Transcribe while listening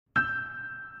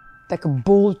like a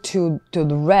bull to the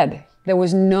red. There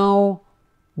was no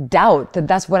doubt that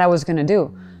that's what I was gonna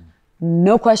do.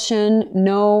 No question,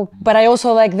 no, but I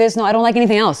also like this, no, I don't like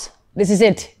anything else. This is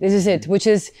it, which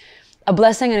is a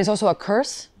blessing and it's also a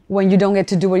curse. When you don't get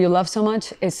to do what you love so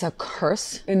much, it's a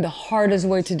curse in the hardest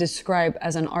way to describe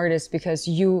as an artist, because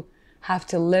you have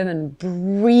to live and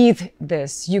breathe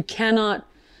this. You cannot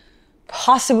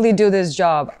possibly do this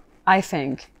job, I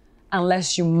think,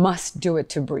 unless you must do it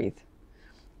to breathe.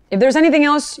 If there's anything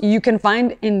else you can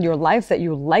find in your life that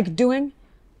you like doing,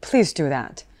 please do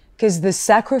that. Because the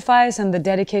sacrifice and the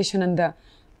dedication and the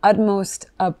utmost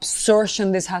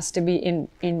absorption this has to be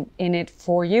in it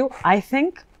for you, I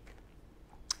think,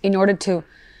 in order to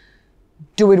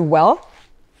do it well,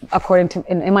 according to,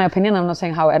 in my opinion, I'm not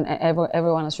saying how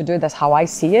everyone else should do it, that's how I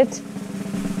see it,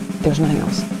 there's nothing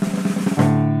else.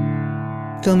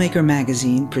 Filmmaker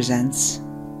Magazine presents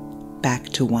Back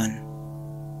to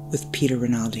One with Peter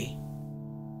Rinaldi.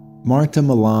 Marta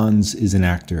Milans is an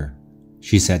actor.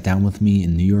 She sat down with me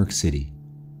in New York City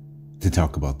to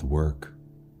talk about the work.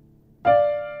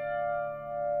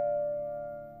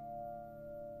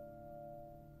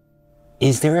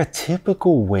 Is there a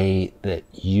typical way that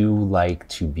you like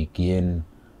to begin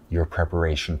your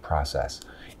preparation process?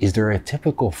 Is there a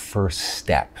typical first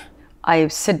step? I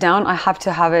sit down, I have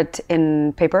to have it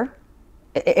in paper.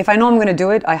 If I know I'm gonna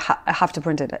do it, I have to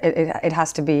print it. It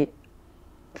has to be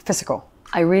physical.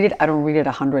 I read it, I don't read it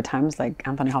 100 times like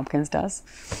Anthony Hopkins does,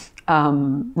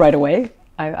 right away.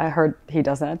 I heard he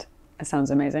does that. It sounds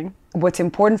amazing. What's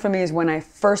important for me is when I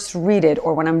first read it,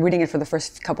 or when I'm reading it for the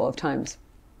first couple of times,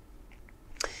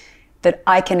 that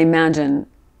I can imagine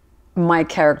my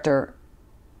character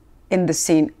in the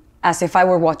scene as if I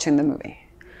were watching the movie.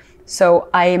 So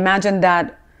I imagine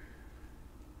that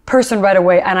person right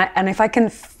away, and if I can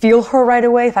feel her right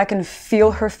away, if I can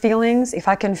feel her feelings, if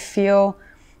I can feel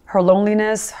her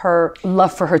loneliness, her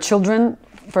love for her children,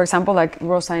 for example, like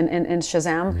Rosa in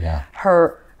Shazam, yeah.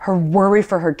 her worry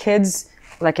for her kids,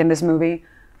 like in this movie.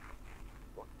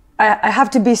 I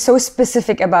have to be so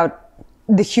specific about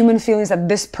the human feelings that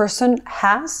this person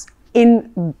has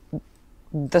in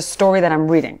the story that I'm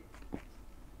reading.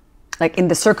 Like in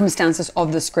the circumstances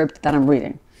of the script that I'm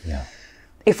reading. Yeah.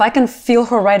 If I can feel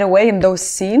her right away in those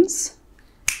scenes,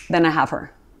 then I have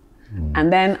her.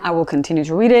 And then I will continue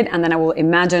to read it, and then I will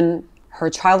imagine her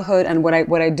childhood. And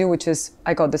what I do, which is,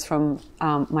 I got this from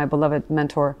my beloved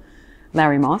mentor,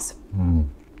 Larry Moss,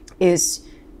 is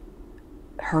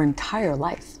her entire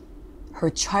life, her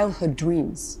childhood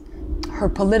dreams, her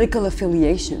political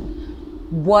affiliation,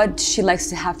 what she likes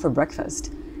to have for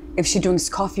breakfast, if she drinks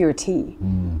coffee or tea,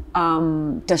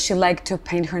 does she like to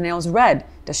paint her nails red?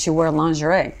 Does she wear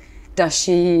lingerie? Does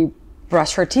she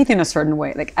brush her teeth in a certain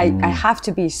way? Like I have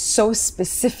to be so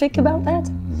specific about that,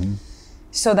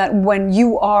 so that when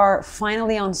you are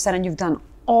finally on set and you've done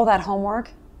all that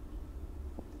homework,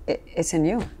 it's in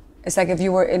you. It's like if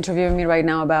you were interviewing me right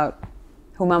now about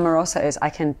who Mama Rosa is, I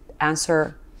can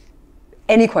answer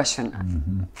any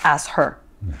question as her.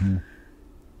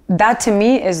 That to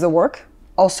me is the work.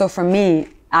 Also for me,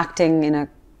 acting in a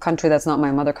country that's not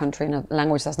my mother country, in a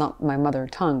language that's not my mother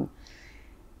tongue,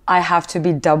 I have to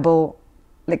be double,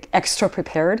 like extra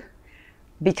prepared,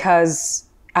 because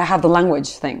I have the language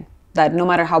thing, that no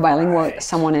matter how bilingual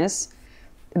someone is,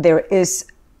 there is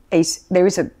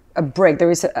a break,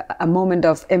 there is a moment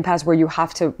of impasse where you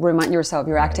have to remind yourself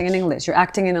you're acting in English, you're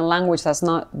acting in a language that's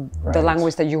not the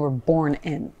language that you were born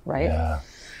in, right?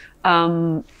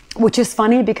 Yeah. Which is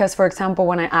funny because, for example,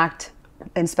 when I act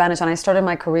in Spanish, and I started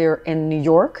my career in New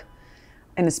York,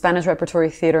 in the Spanish repertory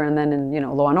theater, and then in,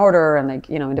 Law and Order and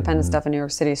independent stuff in New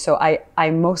York City. So I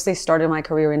mostly started my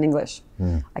career in English.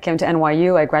 I came to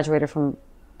NYU, I graduated from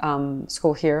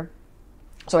school here.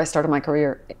 So I started my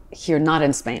career here, not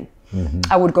in Spain.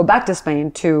 I would go back to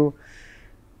Spain to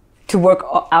work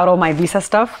out all my visa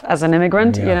stuff as an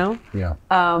immigrant,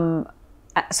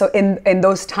 So in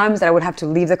those times that I would have to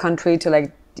leave the country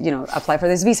to apply for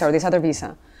this visa or this other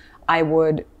visa, I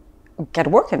would get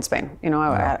work in Spain.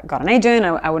 I got an agent,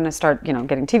 I wouldn't start,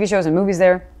 getting TV shows and movies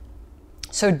there.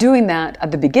 So doing that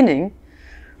at the beginning,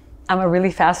 I'm a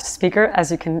really fast speaker,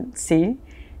 as you can see,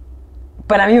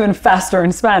 but I'm even faster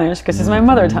in Spanish because it's my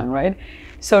mother tongue, right?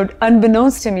 So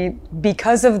unbeknownst to me,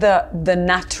 because of the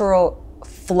natural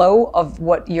flow of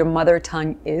what your mother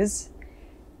tongue is,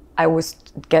 I would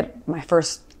get my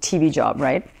first TV job,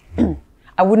 right?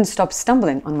 I wouldn't stop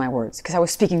stumbling on my words because I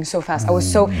was speaking so fast. I was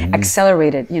so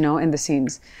accelerated, in the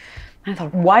scenes. And I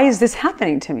thought, why is this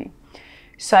happening to me?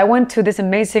 So I went to this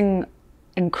amazing,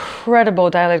 incredible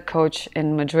dialect coach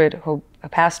in Madrid who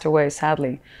passed away,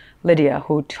 sadly, Lydia,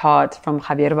 who taught from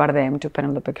Javier Bardem to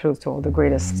Penelope Cruz to all the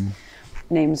greatest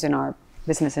names in our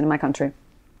business in my country.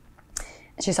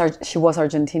 She was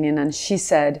Argentinian, and she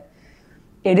said,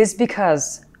 it is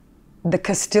because the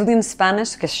Castilian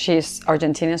Spanish, because she's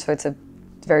Argentinian, so it's a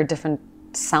very different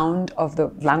sound of the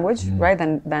language, right,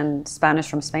 than Spanish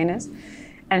from Spain is.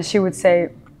 And she would say,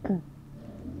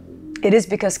 it is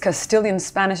because Castilian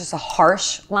Spanish is a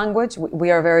harsh language. We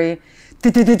are very,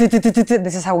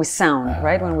 this is how we sound,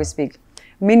 right, when we speak.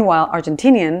 Meanwhile,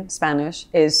 Argentinian Spanish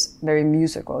is very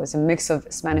musical. It's a mix of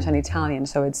Spanish and Italian,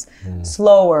 so it's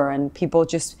slower, and people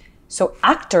just, so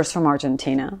actors from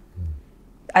Argentina,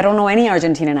 I don't know any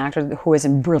Argentinian actor who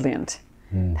isn't brilliant.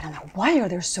 And I'm like, why are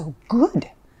they so good?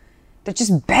 They're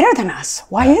just better than us.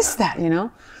 Why is that, you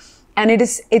know? And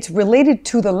it's related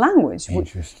to the language.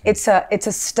 Interesting. It's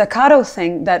a staccato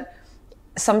thing that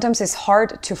sometimes is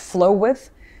hard to flow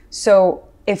with. So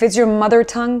if it's your mother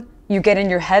tongue, you get in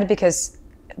your head because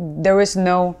there is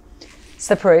no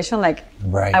separation. Like,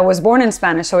 right. I was born in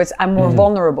Spanish, so I'm more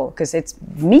vulnerable because it's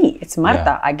me, it's Marta.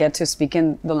 Yeah. I get to speak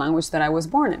in the language that I was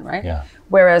born in, right? Yeah.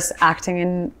 Whereas acting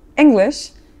in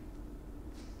English,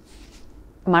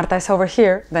 Marta is over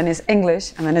here, then is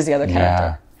English, and then is the other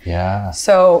character. Yeah.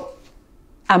 So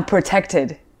I'm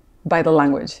protected by the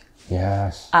language.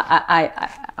 Yes.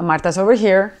 Marta's over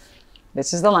here,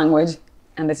 this is the language,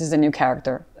 and this is the new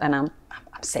character, and I'm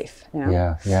safe, you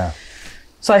know? Yeah.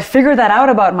 So I figured that out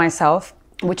about myself,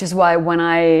 which is why when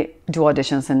I do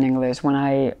auditions in English, when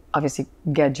I obviously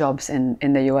get jobs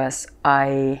in the US,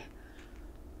 I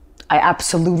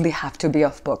absolutely have to be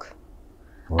off book.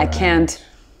 Right. I can't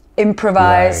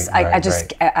improvise. Right.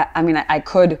 I mean, I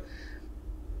could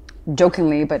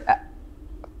jokingly, but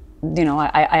you know,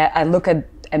 I look at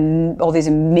all these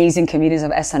amazing comedians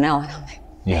of SNL, and I'm like,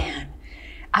 man,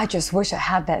 I just wish I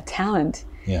had that talent.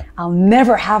 Yeah. I'll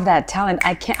never have that talent.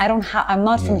 I'm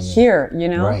not from here, you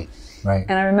know? Right.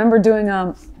 And I remember doing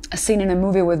a scene in a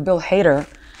movie with Bill Hader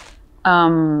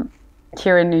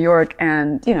here in New York,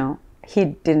 and, you know, he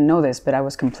didn't know this, but I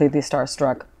was completely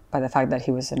starstruck by the fact that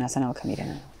he was an SNL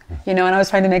comedian. You know, and I was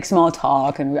trying to make small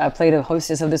talk, and I played a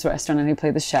hostess of this restaurant, and he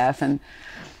played the chef, and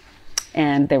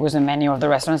there was a menu of the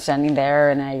restaurant standing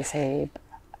there, and I say,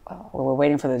 we're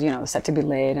waiting for the, you know, set to be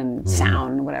lit and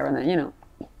sound and whatever, and then, you know,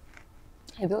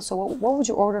 hey Bill, so what would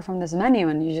you order from this menu?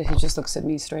 And he just looks at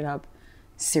me straight up,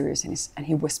 serious, and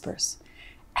he whispers,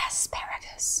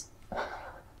 asparagus.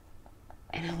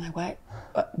 And I'm like,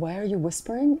 why are you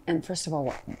whispering? And first of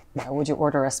all, why would you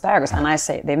order asparagus? And I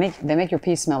say, they make your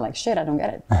pee smell like shit. I don't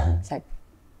get it. It's like,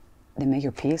 they make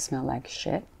your pee smell like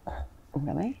shit?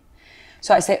 Really?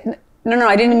 So I say, no,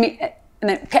 I didn't mean, and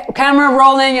then camera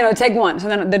rolling, you know, take one. So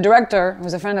then the director, who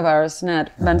was a friend of ours,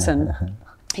 Ned Benson,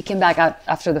 he came back out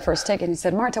after the first take and he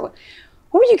said, Marta, what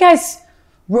were you guys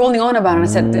rolling on about? And I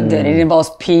said, it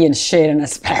involves pee and shit and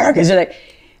asparagus.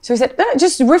 So he said,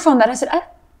 just riff on that. I said,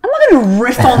 I'm not going to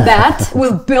riff on that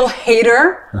with Bill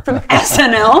Hader from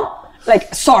SNL.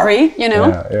 Like, sorry, you know?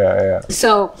 Yeah.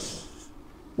 So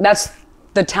that's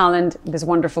the talent these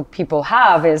wonderful people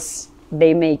have, is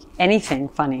they make anything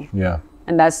funny. Yeah.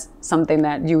 And that's something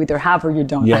that you either have or you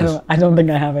don't. Yes. I don't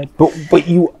think I have it. But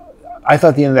you, I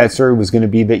thought the end of that story was going to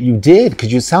be that you did,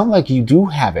 because you sound like you do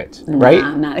have it, right?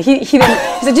 Nah. He didn't.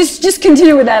 He said, just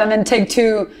continue with that, and then take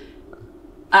two.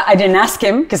 I didn't ask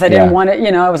him because I didn't want it. You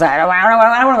know, I was like, I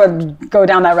don't want to go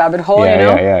down that rabbit hole. You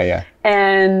know? Yeah.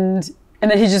 And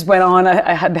then he just went on.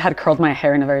 I had curled my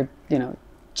hair in a very, you know,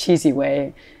 cheesy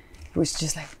way. It was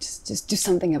just like, just do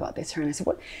something about this. And I said,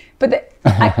 what? But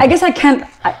I guess I can't.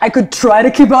 I could try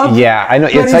to keep up. Yeah, I know.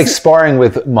 It's like sparring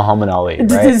with Muhammad Ali, right?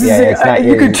 It's not,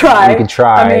 you could try. You could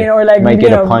try. I mean, or like, might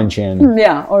get a punch in.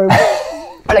 Yeah, or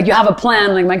like you have a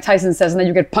plan, like Mike Tyson says, and then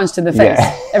you get punched in the face.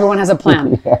 Yeah. Everyone has a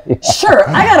plan. Sure,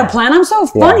 I got a plan. I'm so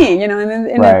funny, you know. And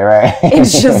then right. In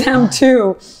Shazam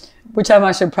 2, which I'm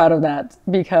actually proud of that,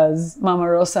 because Mama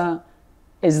Rosa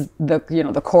is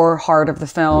the core heart of the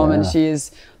film, and she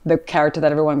is the character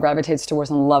that everyone gravitates towards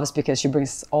and loves, because she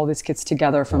brings all these kids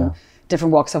together from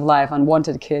different walks of life,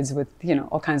 unwanted kids with, you know,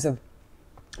 all kinds of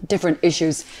different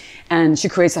issues, and she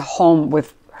creates a home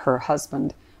with her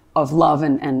husband of love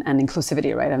and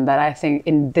inclusivity, right? And that, I think,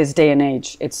 in this day and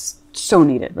age, it's so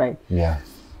needed, right? Yeah.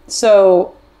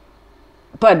 So,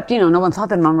 but, you know, no one thought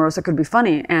that Mama Rosa could be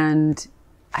funny, and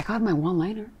I got my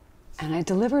one-liner, and I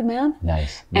delivered, man.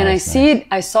 Nice. And I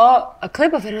saw a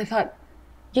clip of it, and I thought,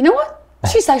 you know what?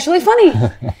 She's actually funny.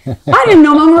 I didn't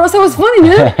know Mama Rosa was funny,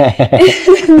 man.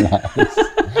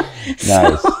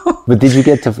 Nice. But did you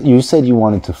get to, you said you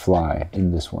wanted to fly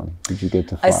in this one. Did you get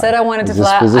to fly? I said I wanted to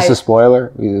fly. Was this a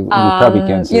spoiler? You probably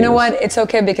can't say You know what? It's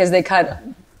okay, because they cut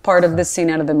part of this scene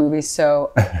out of the movie,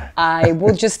 so I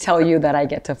will just tell you that I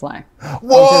get to fly.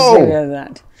 Whoa! I'll just leave it at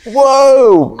that.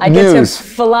 Whoa! I get to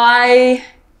fly.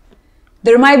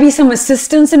 There might be some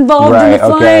assistance involved in the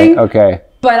flying. Okay.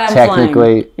 But I'm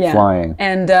technically flying. flying.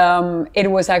 And it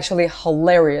was actually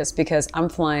hilarious because I'm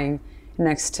flying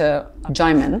next to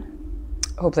Jaimin,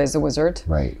 who plays the wizard.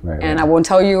 Right. And I won't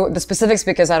tell you the specifics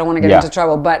because I don't want to get into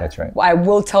trouble. But that's right. I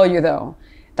will tell you though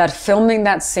that filming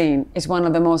that scene is one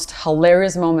of the most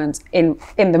hilarious moments in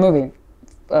the movie,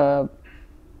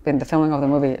 in the filming of the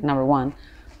movie, number one.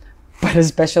 But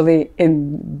especially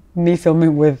in me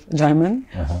filming with Jaimin,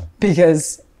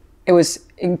 because it was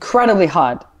incredibly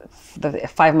hot. The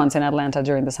 5 months in Atlanta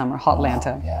during the summer, hot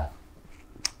Atlanta. Yeah.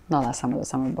 Not last summer, the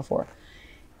summer before.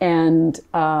 And,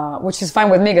 which is fine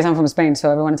with me because I'm from Spain,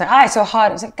 so everyone's like, it's so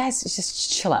hot. It's like, guys,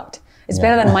 just chill out. It's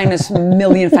better than minus a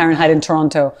million Fahrenheit in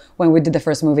Toronto when we did the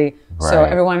first movie. Right. So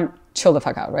everyone chill the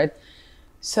fuck out, right?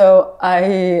 So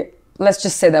let's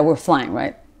just say that we're flying,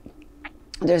 right?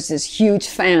 There's this huge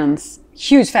fans,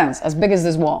 as big as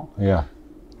this wall. Yeah.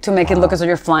 To make it look as though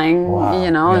you're flying,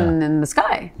 in the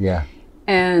sky. Yeah.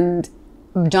 And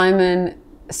Jaimin,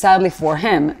 sadly for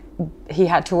him, he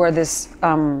had to wear this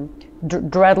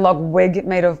dreadlock wig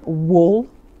made of wool.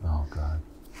 Oh God!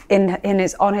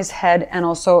 On his head and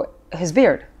also his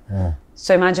beard. Yeah.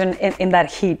 So imagine in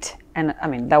that heat, and I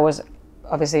mean that was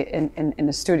obviously in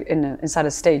the studio, inside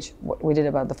a stage. What we did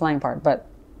about the flying part, but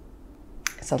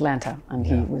it's Atlanta, and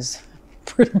he was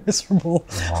pretty miserable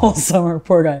all summer.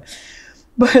 Poor guy.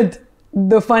 But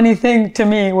the funny thing to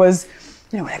me was,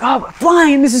 we're like, we're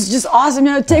flying, this is just awesome,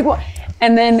 take one.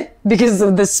 And then because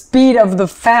of the speed of the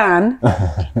fan,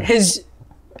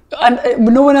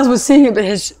 no one else was seeing it, but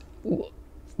his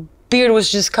beard was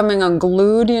just coming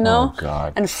unglued, Oh,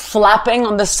 God. and flapping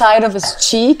on the side of his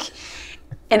cheek.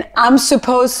 And I'm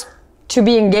supposed to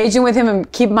be engaging with him and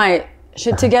keep my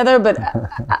shit together, but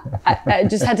I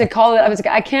just had to call it. I was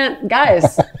like, I can't,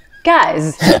 guys.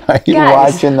 Are you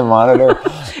watching the monitor?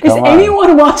 Is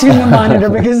anyone watching the monitor?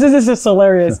 Because this is just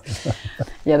hilarious.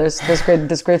 Yeah,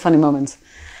 there's great funny moments.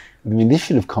 I mean, this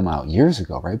should have come out years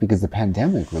ago, right? Because the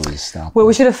pandemic really stopped. Well,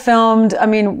 we should have filmed. I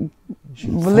mean,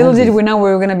 little did we know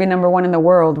we were going to be number one in the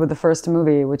world with the first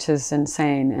movie, which is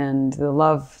insane. And the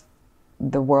love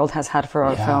the world has had for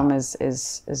our film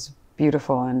is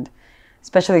beautiful, and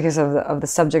especially because of the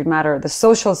subject matter, the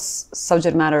social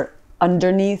subject matter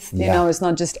underneath. It's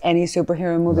not just any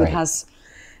superhero movie. Right.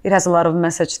 It has a lot of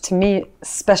message to me,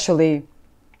 especially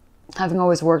having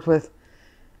always worked with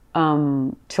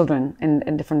children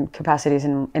in different capacities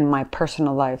in my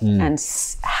personal life, and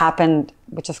happened,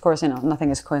 which of course nothing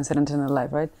is coincidental in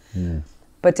life, right?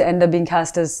 But to end up being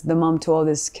cast as the mom to all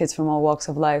these kids from all walks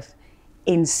of life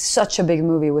in such a big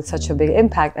movie with such a big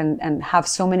impact, and have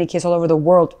so many kids all over the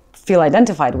world feel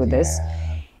identified with this.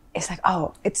 It's like,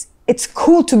 it's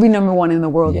cool to be number one in the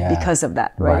world because of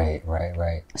that, right?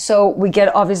 Right. So we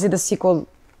get obviously the sequel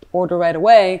order right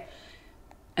away,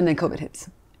 and then COVID hits.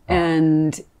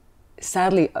 And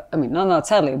sadly, I mean, not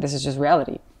sadly, this is just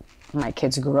reality. My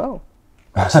kids grow.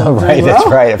 That's right.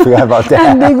 I forgot about that.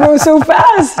 And they grow so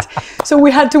fast. So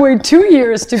we had to wait 2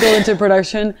 years to go into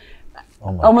production,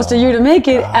 almost a year to make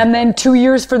it, and then 2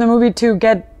 years for the movie to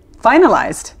get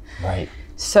finalized. Right.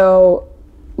 So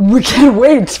we can't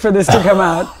wait for this to come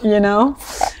out,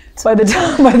 By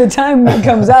the time it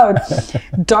comes out,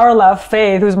 Darla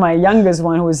Faith, who's my youngest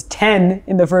one, who was 10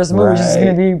 in the first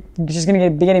movie, she's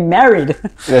gonna be getting married.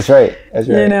 That's right. So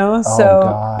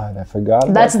God, I forgot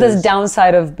about that's the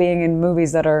downside of being in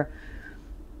movies that are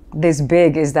this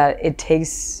big, is that it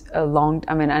takes a long,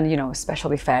 and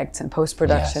special effects and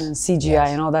post-production and CGI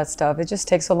and all that stuff. It just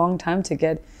takes a long time to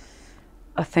get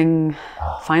a thing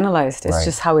finalized. It's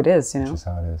just how it is, It's just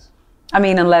how it is. I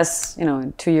mean, unless,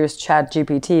 in 2 years,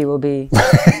 ChatGPT will be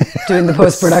doing the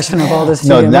post-production of all this.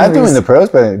 No, not doing the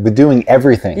post, but doing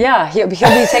everything. Yeah, he'll be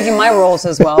taking my roles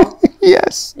as well.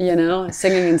 Yes.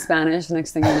 Singing in Spanish,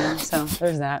 next thing you know. So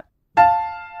there's that.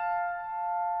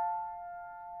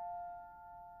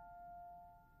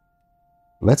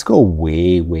 Let's go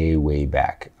way, way, way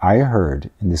back. I heard,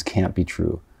 and this can't be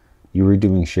true, you were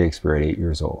doing Shakespeare at 8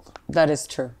 years old. That is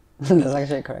true. That's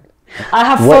actually correct. I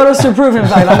have photos to prove, in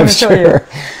fact. I'm going to show you.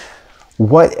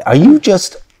 What are you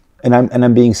just? And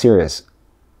I'm being serious.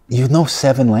 You know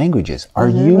 7 languages. Are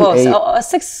you? Well,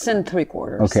 6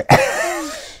 3/4. Okay.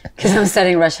 Because I'm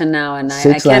studying Russian now, and I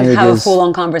can't languages. have a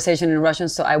full-on conversation in Russian,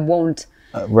 so I won't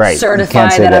Right.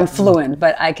 certify that I'm fluent,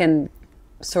 but I can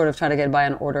sort of try to get by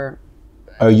an order.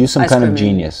 Are you some kind of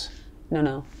genius?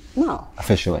 No.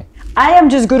 Officially. I am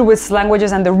just good with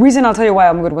languages, and the reason I'll tell you why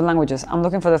I'm good with languages, I'm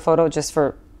looking for the photo just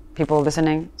for people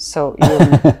listening, so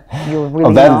you'll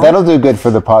really know. That'll do good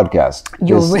for the podcast.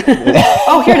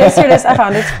 Oh, here it is. Here it is. I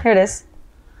found it. Here it is.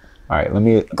 All right, let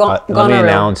me Goneril.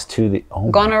 announce to the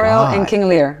Goneril and King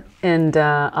Lear, and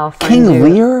I'll find King you.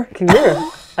 Lear. King Lear.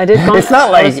 I did. It's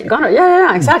not like Goneril.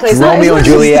 Yeah, exactly. It's Romeo and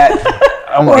Juliet.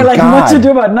 Oh my or like God. Much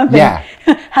Ado About Nothing. Yeah.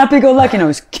 Happy Go Lucky. No,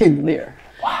 it's King Lear.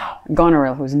 Wow.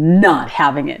 Goneril, who's not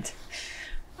having it.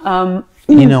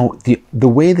 You know, the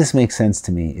way this makes sense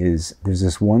to me is there's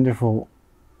this wonderful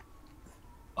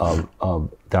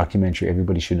documentary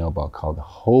everybody should know about called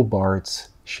Hobart's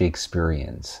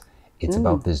Shakespeareans. It's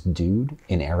about this dude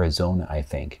in Arizona, I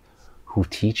think, who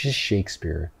teaches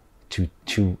Shakespeare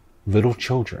to little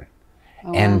children.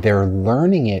 And they're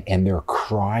learning it and they're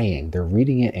crying. They're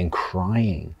reading it and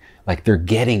crying. Like they're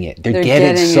getting it. They're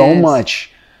getting so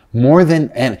much more than,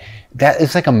 and that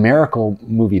it's like a miracle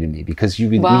movie to me because you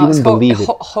wouldn't believe it.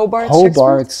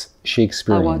 Hobart's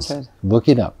Shakespeareans. I'll watch it. Look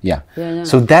it up. Yeah.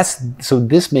 So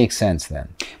this makes sense then.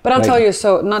 But I'll tell you,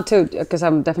 so not to, because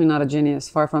I'm definitely not a genius,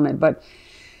 far from it, but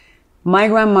my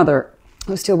grandmother,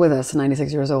 who's still with us,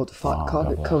 96 years old, fought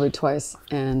COVID twice.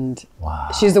 And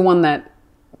she's the one that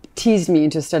teased me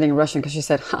into studying Russian because she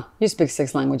said, you speak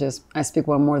 6 languages. I speak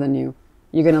one more than you.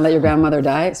 You're going to let your grandmother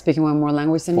die speaking one more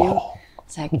language than you?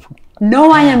 It's like, no,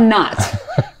 I am not.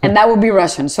 And that would be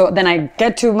Russian. So then I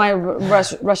get to my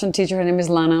Russian teacher. Her name is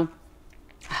Lana.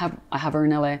 I have her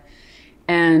in LA.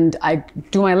 And I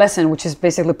do my lesson, which is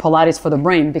basically Pilates for the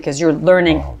brain, because you're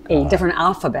learning a different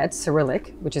alphabet,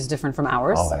 Cyrillic, which is different from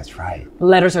ours. Oh, that's right.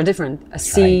 Letters are different. A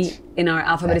C in our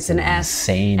alphabet is an S.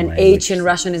 An H in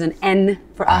Russian is an N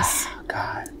for us,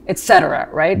 etc.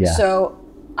 Right? Yeah. So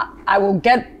I will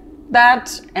get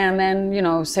that, and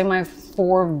then say my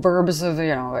 4 verbs of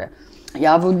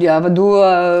Я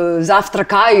веду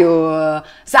завтракаю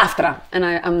завтра, and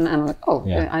I'm like,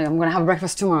 I'm gonna have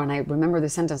breakfast tomorrow, and I remember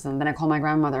this sentence, and then I call my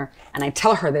grandmother and I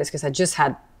tell her this because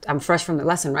I'm fresh from the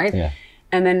lesson, right? Yeah.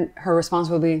 And then her response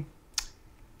will be,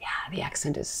 the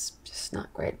accent is just not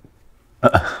great.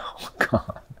 Oh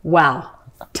God. Wow,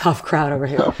 tough crowd over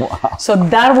here. Wow. So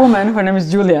that woman, her name is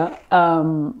Julia.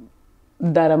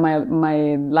 That my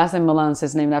last name Milans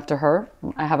is named after her.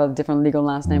 I have a different legal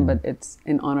last name, but it's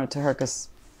in honor to her because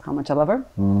how much I love her.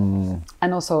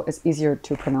 And also it's easier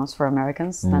to pronounce for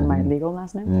Americans than my legal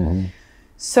last name.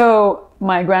 So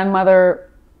my grandmother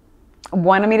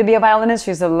wanted me to be a violinist.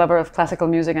 She's a lover of classical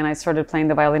music, and I started playing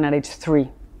the violin at age 3.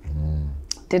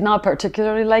 Did not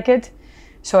particularly like it.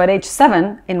 So at age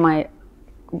 7 in my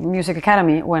music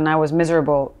academy, when I was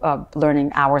miserable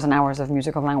learning hours and hours of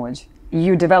musical language,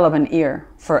 you develop an ear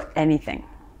for anything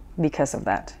because of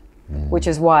that, which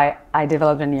is why I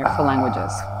developed an ear for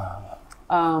languages.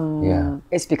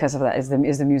 It's because of that. Is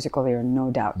the musical ear, no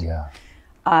doubt. Yeah.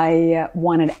 I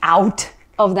wanted out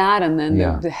of that, and then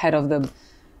the head of the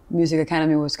music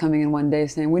academy was coming in one day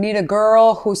saying, "We need a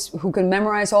girl who can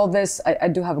memorize all this." I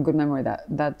do have a good memory.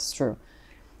 That's true.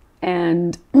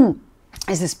 And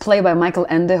it's this play by Michael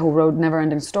Ende, who wrote Never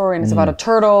Ending Story, and it's about a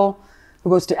turtle who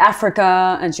goes to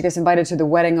Africa, and she gets invited to the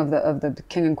wedding of the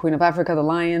king and queen of Africa, the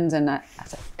lions. And I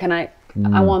said,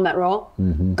 I won that role.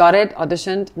 Got it,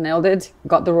 auditioned, nailed it,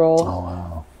 got the role. Oh,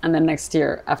 wow. And then next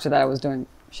year, after that, I was doing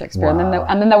Shakespeare. Wow.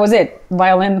 And then that was it.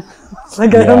 Violin. It's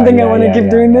like, I don't think I want to keep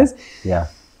doing this. Yeah.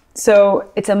 So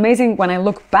it's amazing when I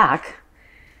look back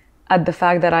at the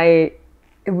fact that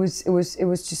it was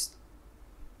just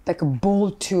like a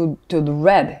bull to the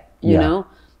red, you know?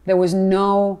 There was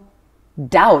no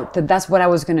doubt that that's what I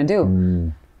was going to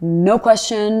do. No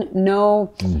question,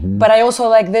 no. But I also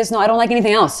like this. No, I don't like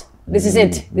anything else. This is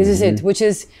it. This is it, which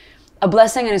is a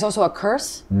blessing, and it's also a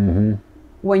curse.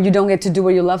 When you don't get to do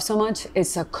what you love so much,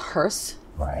 it's a curse.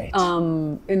 Right.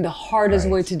 In the hardest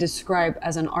way to describe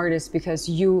as an artist, because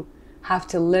you have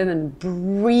to live and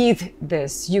breathe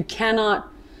this. You cannot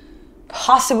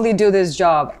possibly do this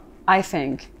job, I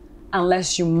think,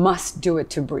 unless you must do it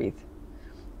to breathe.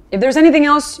 If there's anything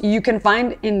else you can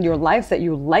find in your life that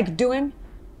you like doing,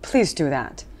 please do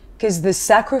that. Because the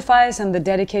sacrifice and the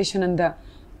dedication and the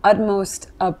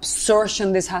utmost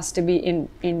absorption this has to be in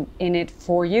it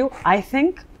for you, I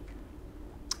think,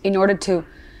 in order to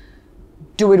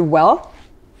do it well,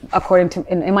 according to,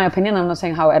 in my opinion, I'm not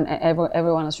saying how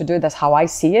everyone else should do it, that's how I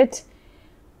see it,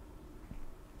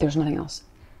 there's nothing else.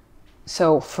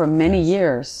 So for many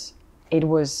years, it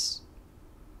was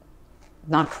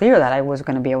not clear that I was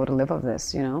going to be able to live of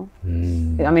this, you know?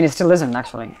 I mean, it still isn't,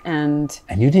 actually. And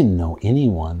you didn't know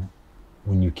anyone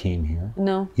when you came here?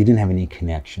 No. You didn't have any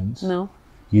connections? No.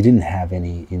 You didn't have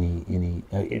any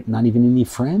not even any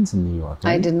friends in New York,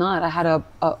 right? I did not. I had a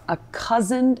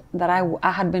cousin that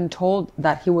I had been told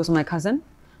that he was my cousin,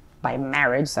 by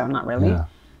marriage, so not really. Yeah.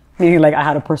 Meaning, like, I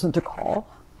had a person to call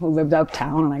who lived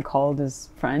uptown, and I called his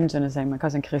friend, and I said, my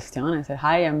cousin Christian. I said,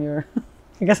 hi, I'm your,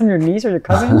 I guess I'm your niece or your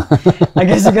cousin. I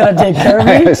guess you gotta take care of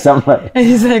me. Somebody. And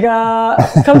he's like,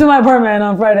 come to my apartment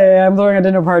on Friday. I'm throwing a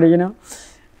dinner party, you know?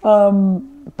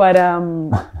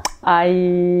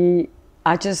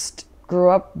 I just grew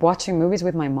up watching movies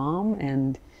with my mom,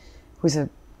 and who's a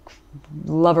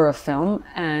lover of film,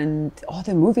 and all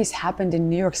the movies happened in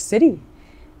New York City.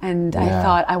 And I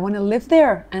thought, I want to live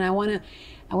there, and I want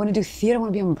to do theater. I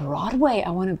want to be on Broadway.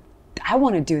 I want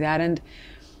to do that. And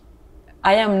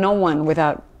I am no one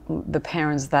without the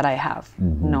parents that I have.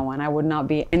 No one. I would not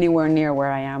be anywhere near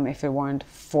where I am if it weren't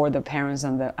for the parents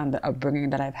and the upbringing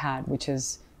that I've had, which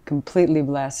is completely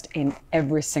blessed in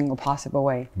every single possible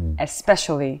way,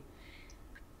 especially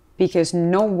because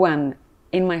no one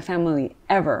in my family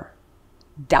ever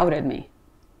doubted me.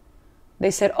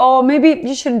 They said, oh, maybe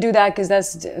you shouldn't do that because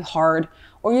that's hard,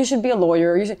 or you should be a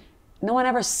lawyer. No one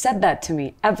ever said that to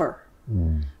me, ever.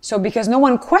 So because no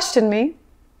one questioned me,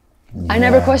 I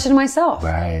never questioned myself.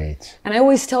 Right. And I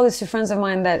always tell this to friends of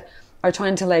mine that are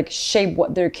trying to like shape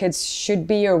what their kids should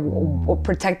be, or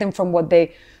protect them from what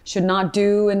they should not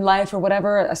do in life or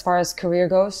whatever, as far as career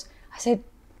goes. I said,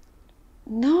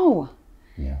 no,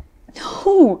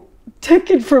 take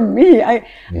it from me.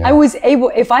 I was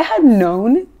able, if I had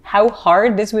known how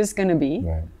hard this was going to be,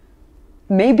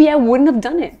 maybe I wouldn't have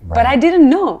done it. But I didn't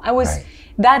know. I was,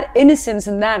 that innocence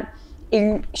and that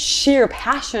sheer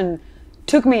passion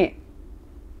took me,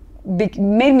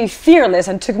 made me fearless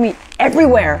and took me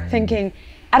everywhere, thinking,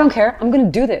 I don't care, I'm going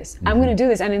to do this. I'm going to do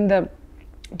this. And in the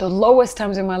lowest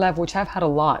times in my life, which I've had a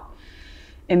lot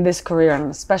in this career,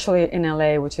 and especially in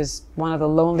LA, which is one of the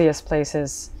loneliest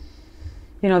places.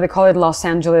 You know, they call it Los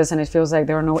Angeles, and it feels like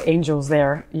there are no angels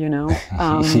there, you know?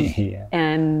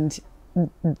 And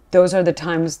those are the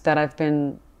times that I've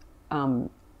been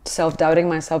self-doubting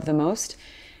myself the most.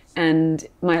 And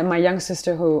my young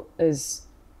sister, who is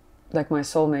like my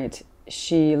soulmate,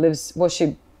 she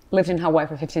lived in Hawaii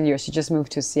for 15 years. She just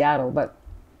moved to Seattle, but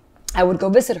I would go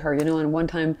visit her, you know? And one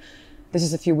time, this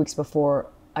is a few weeks before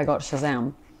I got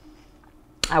Shazam,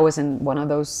 I was in one of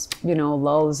those, you know,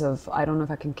 lulls of, I don't know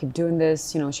if I can keep doing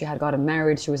this. You know, she had gotten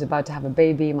married. She was about to have a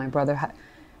baby. My brother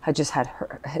had just had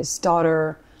his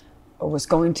daughter, or was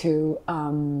going to.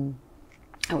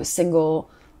 I was single,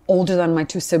 older than my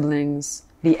two siblings,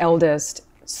 the eldest,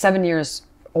 7 years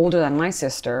older than my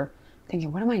sister,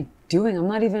 thinking, what am I doing?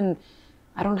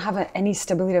 I don't have any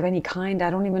stability of any kind.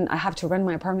 I have to rent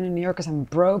my apartment in New York because I'm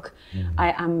broke.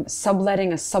 I am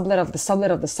subletting a sublet of the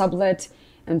sublet of the sublet,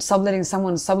 and subletting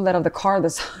someone's sublet of the car.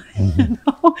 You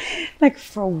know, like,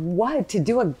 for what? To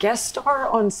do a guest star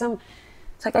on some?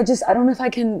 It's like, I don't know if I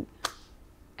can.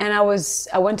 And I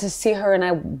went to see her, and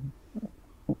I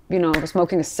was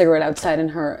smoking a cigarette outside in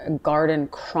her garden,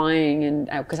 crying, and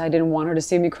because I didn't want her to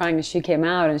see me crying. And she came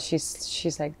out, and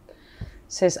she's like,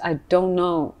 sis, I don't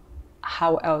know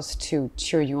how else to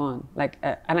cheer you on. Like,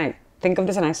 and I think of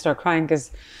this, and I start crying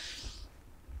because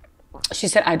she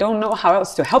said, I don't know how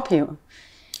else to help you.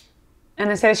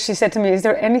 And she said to me, is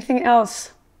there anything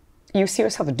else you see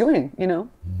yourself doing, you know?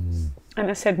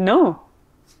 And I said, no.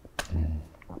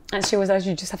 And she was like,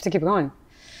 you just have to keep going.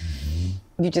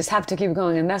 You just have to keep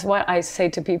going. And that's why I say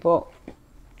to people,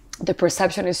 the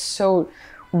perception is so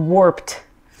warped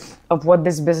of what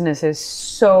this business is,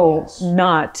 so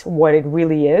not what it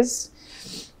really is.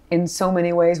 In so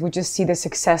many ways, we just see the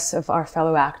success of our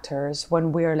fellow actors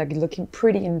when we're like looking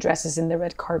pretty in dresses in the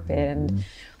red carpet and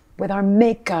with our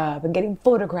makeup and getting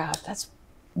photographed. That's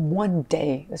one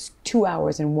day. That's 2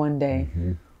 hours in one day.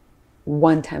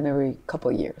 One time every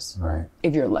couple of years,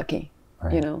 if you're lucky,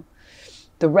 you know.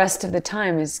 The rest of the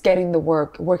time is getting the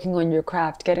work, working on your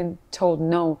craft, getting told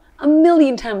no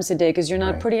 1,000,000 times a day because you're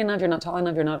not pretty enough, you're not tall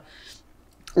enough, you're not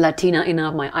Latina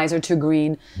enough, my eyes are too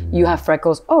green, you have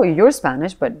freckles, oh, you're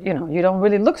Spanish, but you know, you don't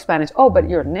really look Spanish, oh, but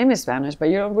your name is Spanish, but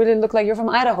you don't really look like you're from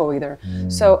Idaho either.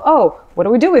 So, oh, what do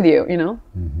we do with you, you know?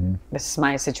 This is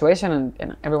my situation, and you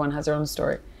know, everyone has their own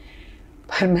story.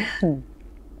 But man,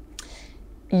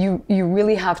 you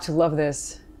really have to love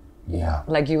this. Yeah.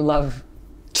 Like you love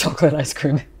chocolate ice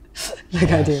cream,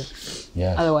 like I do.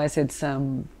 Yeah. Otherwise, it's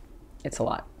a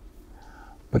lot.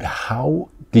 But how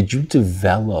did you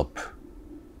develop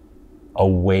a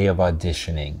way of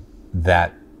auditioning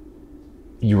that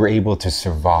you were able to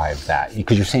survive that?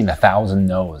 Because you're saying 1,000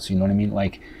 no's, you know what I mean?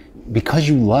 Like, because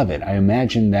you love it, I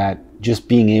imagine that just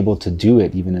being able to do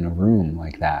it, even in a room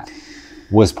like that,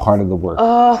 was part of the work.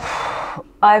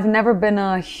 I've never been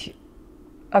a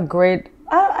great,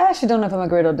 I actually don't know if I'm a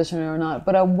great auditioner or not,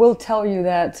 but I will tell you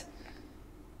that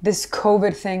this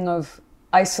COVID thing of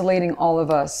isolating all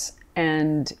of us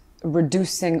and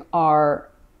reducing our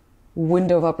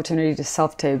window of opportunity to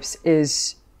self-tapes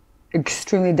is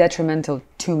extremely detrimental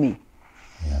to me.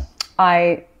 Yeah.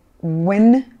 I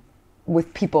win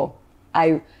with people.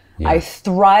 I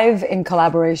thrive in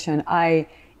collaboration. I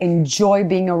enjoy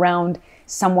being around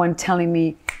someone telling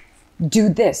me, do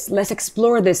this, let's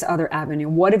explore this other avenue.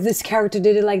 What if this character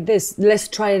did it like this? Let's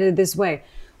try it this way.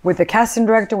 With the casting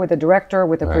director, with the director,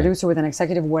 with the producer, with an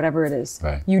executive, whatever it is.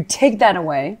 Right. You take that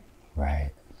away. Right.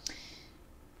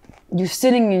 You're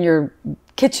sitting in your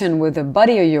kitchen with a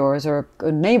buddy of yours or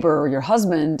a neighbor or your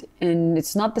husband, and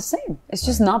it's not the same. It's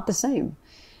just not the same.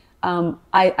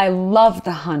 I love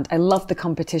the hunt. I love the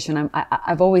competition.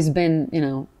 I've always been, you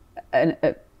know,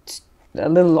 a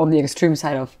little on the extreme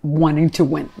side of wanting to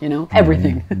win, you know,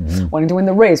 everything. Wanting to win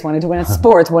the race, wanting to win at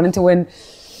sports, wanting to win.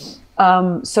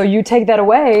 So you take that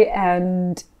away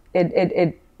and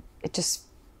it just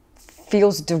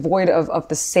feels devoid of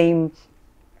the same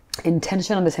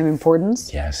intention and the same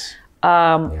importance. Yes.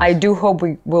 I do hope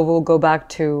we will go back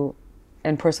to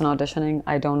in-person auditioning.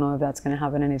 I don't know if that's going to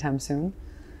happen anytime soon.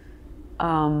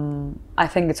 I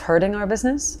think it's hurting our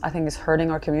business. I think it's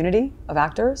hurting our community of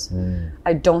actors.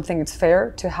 I don't think it's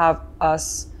fair to have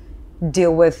us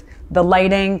deal with the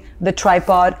lighting, the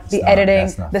tripod, the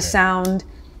editing, the sound.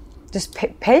 Just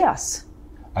pay us.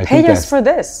 Pay us for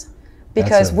this.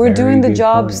 Because we're doing the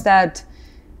jobs that,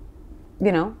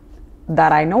 you know,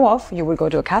 that I know of. You would go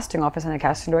to a casting office and a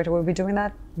casting director would be doing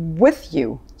that with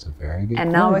you. It's a very good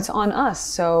And point. now it's on us.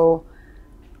 So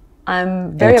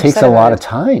I'm very upset. It takes a lot of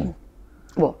time.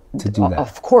 Well, to do that.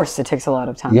 Of course it takes a lot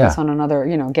of time. Yeah. It's on another,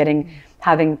 you know,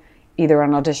 having either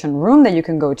an audition room that you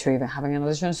can go to, even having an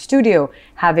audition studio,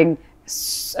 having a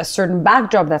certain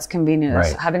backdrop that's convenient,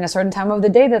 having a certain time of the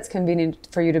day that's convenient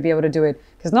for you to be able to do it.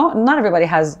 Because not everybody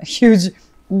has a huge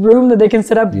room that they can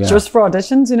set up just for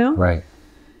auditions, you know? Right.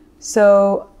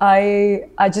 So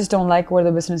I just don't like where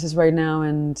the business is right now.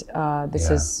 And this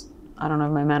is, I don't know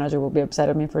if my manager will be upset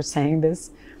at me for saying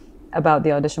this about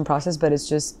the audition process, but it's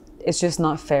just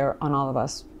not fair on all of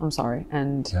us. I'm sorry.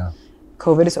 And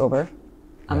COVID is over.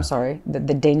 I'm sorry. The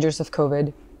dangers of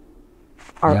COVID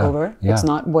are over. Yeah. It's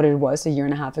not what it was a year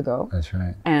and a half ago. That's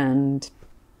right. And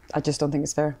I just don't think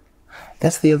it's fair.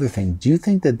 That's the other thing. Do you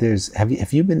think that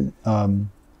have you been,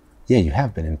 you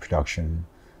have been in production.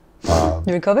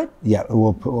 During COVID? Yeah.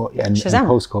 And Shazam.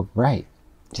 Post-COVID. Right.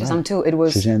 Shazam 2, it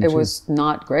was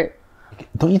not great.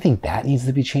 Don't you think that needs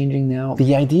to be changing now?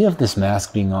 The idea of this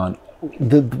mask being on,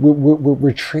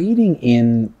 we're trading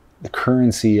in the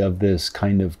currency of this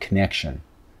kind of connection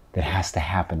that has to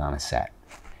happen on a set.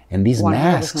 And these 100%,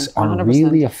 masks are 100%.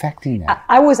 really affecting that.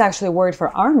 I was actually worried for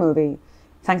our movie.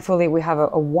 Thankfully, we have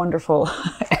a wonderful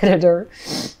editor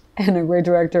and a great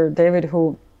director, David,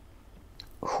 who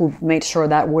made sure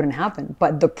that wouldn't happen.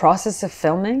 But the process of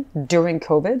filming during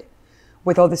COVID,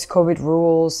 with all these COVID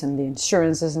rules and the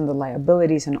insurances and the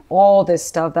liabilities and all this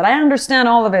stuff that I understand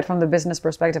all of it from the business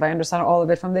perspective. I understand all of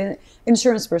it from the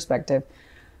insurance perspective.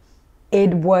 It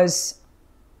was,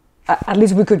 at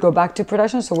least we could go back to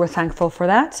production. So we're thankful for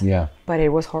that. Yeah. But it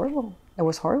was horrible. It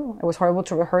was horrible. It was horrible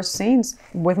to rehearse scenes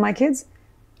with my kids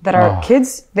that are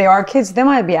kids. They are kids. They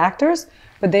might be actors,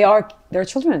 but they're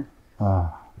children.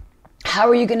 How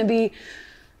are you going to be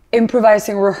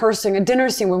improvising, rehearsing a dinner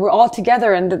scene when we're all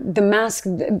together and the mask,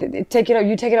 take it off,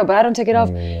 you take it off, but I don't take it off.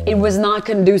 It was not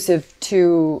conducive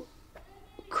to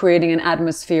creating an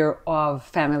atmosphere of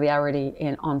familiarity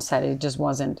on set. It just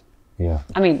wasn't. Yeah.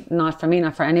 I mean, not for me,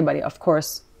 not for anybody. Of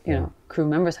course, you know, crew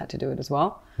members had to do it as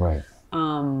well. Right.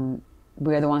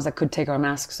 We are the ones that could take our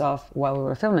masks off while we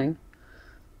were filming,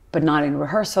 but not in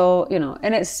rehearsal, you know,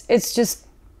 and it's just,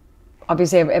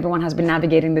 obviously everyone has been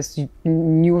navigating this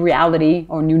new reality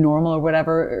or new normal or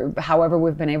whatever, however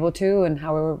we've been able to and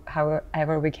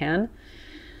however we can.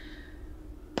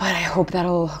 But I hope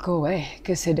that'll go away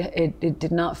because it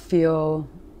did not feel,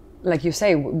 like you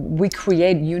say, we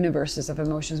create universes of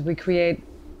emotions. We create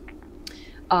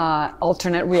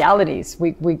alternate realities.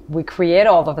 We create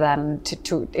all of that,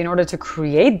 and in order to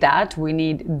create that, we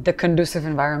need the conducive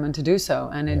environment to do so.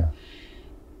 And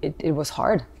it was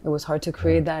hard. It was hard to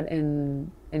create that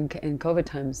in COVID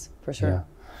times, for sure. Yeah.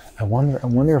 I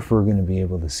wonder if we're going to be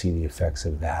able to see the effects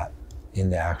of that in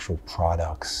the actual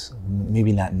products.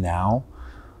 Maybe not now,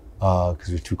 because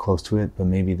we're too close to it, but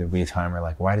maybe there'll be a time where,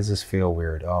 like, why does this feel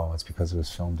weird? Oh, it's because it was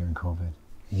filmed during COVID.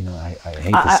 You know, I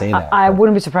hate to say that. I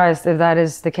wouldn't be surprised if that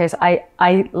is the case.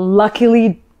 I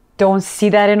luckily don't see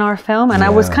that in our film, and I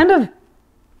was kind of,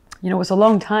 you know, it was a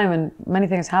long time and many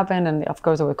things happened, and of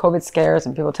course there were COVID scares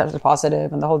and people tested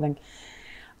positive and the whole thing.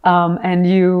 And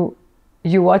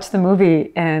you watch the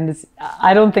movie and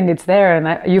I don't think it's there,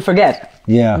 and you forget.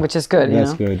 Yeah, which is good.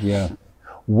 That's good. Yeah.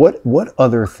 What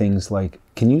other things, like,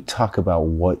 can you talk about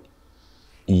what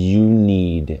you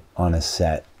need on a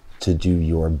set to do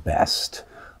your best?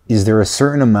 Is there a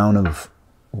certain amount of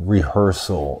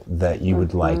rehearsal that you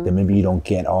would like that maybe you don't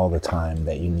get all the time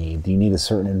that you need? Do you need a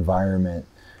certain environment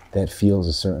that feels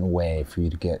a certain way for you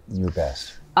to get your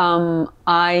best?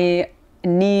 I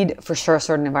need, for sure, a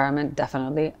certain environment,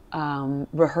 definitely.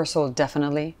 Rehearsal,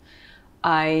 definitely.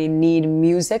 I need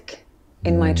music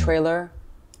in my trailer,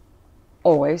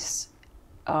 always.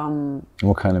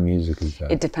 What kind of music is that?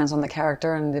 It depends on the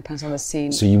character and it depends on the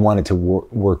scene. So you wanted to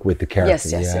work with the character?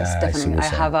 Yes, definitely. I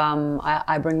have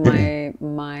I bring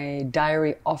my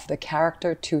diary of the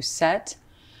character to set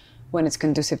when it's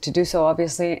conducive to do so,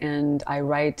 obviously, and I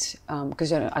write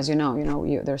because as you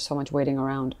know, there's so much waiting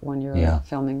around when you're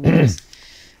filming movies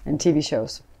and TV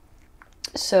shows.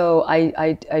 So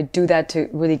I do that to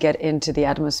really get into the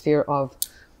atmosphere of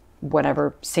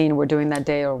whatever scene we're doing that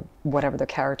day or whatever the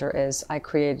character is. I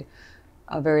create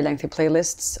very lengthy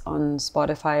playlists on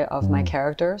Spotify of my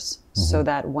characters so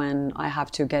that when I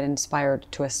have to get inspired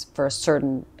for a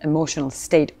certain emotional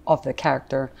state of the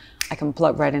character, I can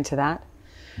plug right into that.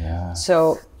 Yeah.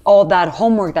 So all that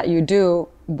homework that you do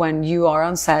when you are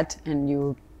on set and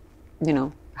you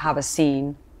have a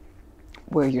scene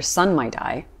where your son might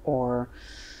die or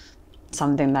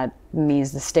something that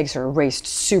means the stakes are raised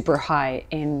super high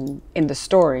in the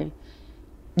story,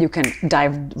 you can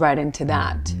dive right into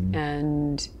that.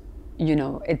 And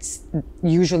it's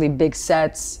usually big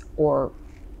sets, or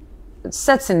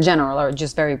sets in general are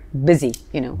just very busy.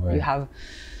 Right. You have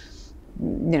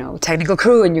technical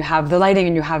crew, and you have the lighting,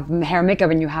 and you have hair and makeup,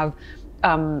 and you have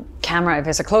camera. If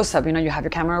it's a close-up, you have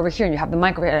your camera over here and you have the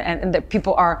mic over here, and you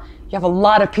have a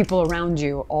lot of people around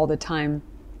you all the time.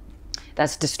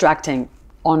 That's distracting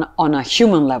on a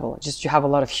human level. Just you have a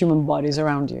lot of human bodies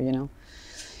around you,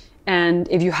 And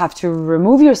if you have to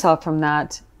remove yourself from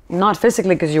that, not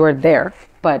physically because you are there,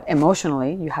 but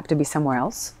emotionally, you have to be somewhere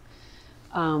else.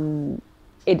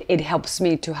 It helps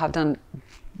me to have done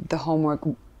the homework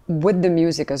with the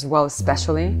music as well,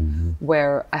 especially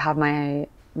where I have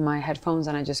my headphones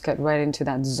and I just get right into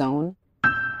that zone.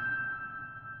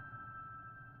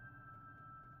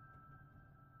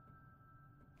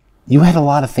 You had a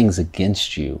lot of things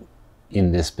against you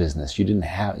in this business. You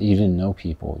didn't know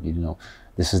people.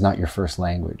 This is not your first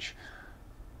language.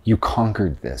 You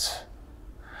conquered this.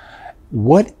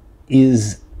 What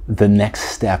is the next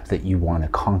step that you want to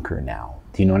conquer now?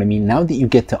 Do you know what I mean? Now that you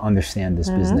get to understand this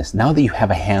business, now that you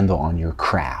have a handle on your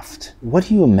craft, what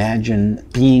do you imagine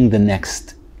being the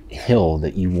next hill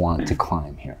that you want to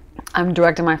climb here? I'm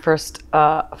directing my first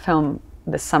film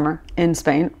this summer in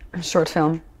Spain, a short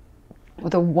film,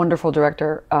 with a wonderful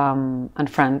director and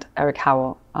friend, Eric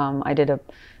Howell. I did a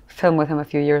film with him a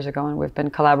few years ago, and we've been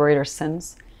collaborators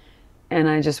since. And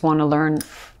I just want to learn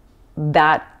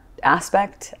that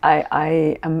aspect.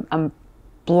 I'm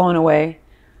blown away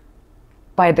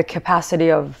by the capacity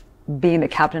of being the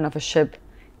captain of a ship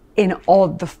in all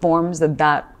the forms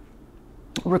that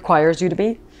requires you to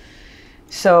be.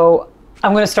 So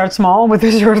I'm going to start small with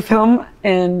this short film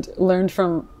and learn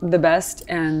from the best.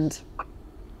 And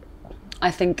I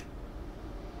think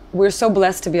we're so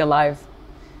blessed to be alive,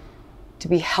 to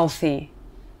be healthy,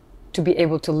 to be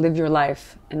able to live your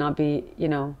life and not be,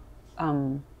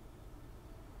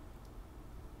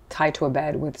 tied to a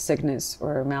bed with sickness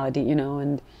or malady,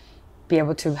 and be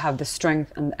able to have the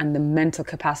strength and the mental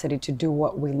capacity to do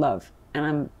what we love. And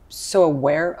I'm so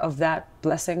aware of that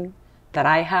blessing that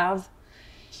I have,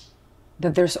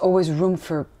 that there's always room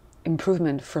for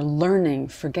improvement, for learning,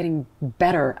 for getting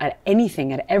better at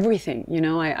anything, at everything.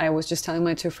 I was just telling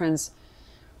my two friends,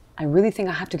 I really think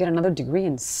I have to get another degree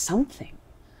in something.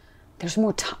 There's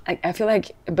more time. I feel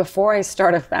like before I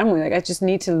start a family, I just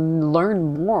need to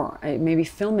learn more. Maybe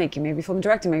filmmaking, maybe film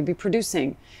directing, maybe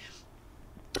producing.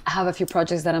 I have a few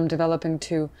projects that I'm developing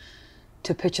to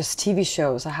pitch as TV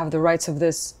shows. I have the rights of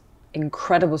this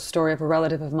incredible story of a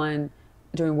relative of mine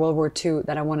during World War II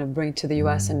that I want to bring to the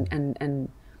US and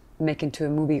make into a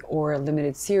movie or a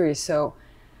limited series. So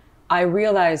I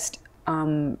realized,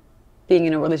 being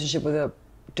in a relationship with a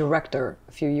director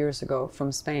a few years ago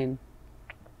from Spain,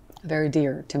 very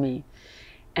dear to me,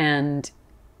 and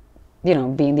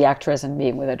being the actress and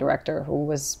being with a director who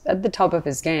was at the top of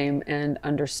his game and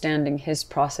understanding his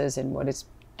process and what it's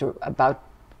about.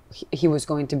 He was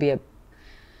going to be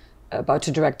about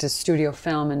to direct a studio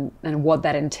film and what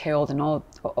that entailed and all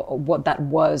what that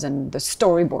was, and the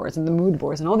storyboards and the mood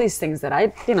boards and all these things that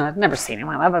I've never seen in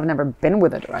my life. I've never been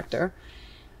with a director.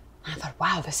 And I thought,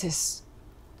 wow, this is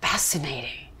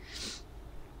fascinating.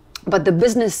 But the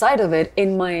business side of it,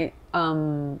 in my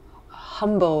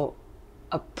humble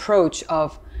approach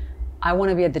of, I want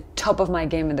to be at the top of my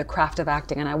game in the craft of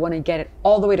acting, and I want to get it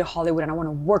all the way to Hollywood, and I want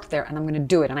to work there, and I'm going to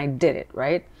do it. And I did it,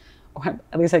 right? Or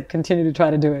at least I continue to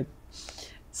try to do it.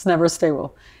 It's never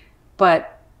stable.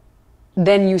 But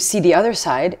then you see the other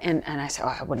side, and I say,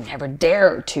 oh, I would never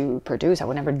dare to produce. I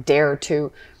would never dare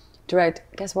to direct.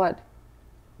 Guess what?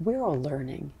 We're all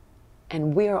learning,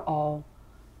 and we're all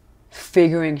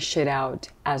figuring shit out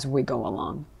as we go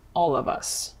along. All of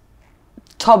us.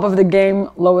 Top of the game,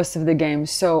 lowest of the game.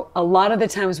 So a lot of the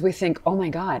times we think, oh my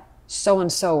God,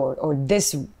 so-and-so or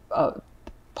this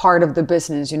part of the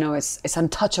business, you know, it's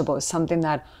untouchable. It's something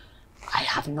that I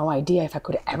have no idea if I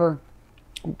could ever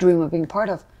dream of being part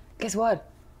of. Guess what?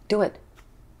 Do it.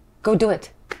 Go do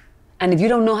it. And if you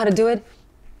don't know how to do it,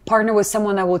 partner with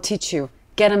someone that will teach you.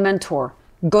 Get a mentor.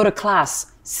 Go to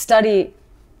class. Study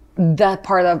that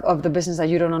part of the business that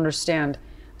you don't understand.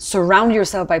 Surround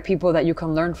yourself by people that you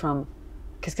can learn from.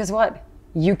 Because guess what?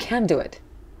 You can do it.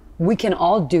 We can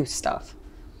all do stuff.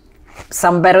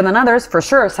 Some better than others, for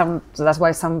sure. So that's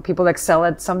why some people excel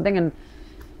at something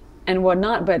and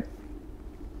whatnot. But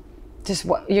just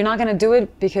you're not going to do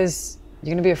it because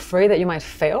you're going to be afraid that you might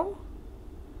fail?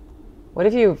 What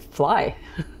if you fly?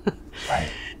 Right.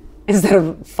 Instead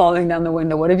of falling down the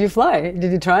window, what if you fly?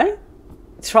 Did you try?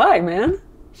 Try, man.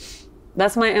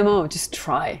 That's my MO. Just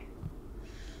try.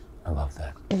 I love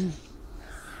that.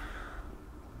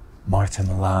 Marta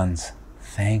Milans,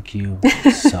 thank you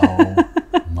so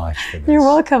much for this. You're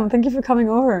welcome. Thank you for coming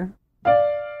over.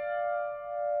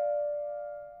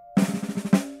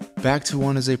 Back to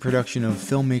One is a production of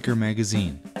Filmmaker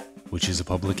Magazine, which is a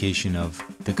publication of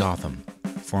The Gotham,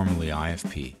 formerly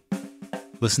IFP.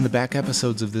 Listen to back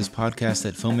episodes of this podcast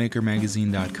at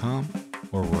filmmakermagazine.com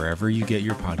or wherever you get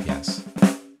your podcasts.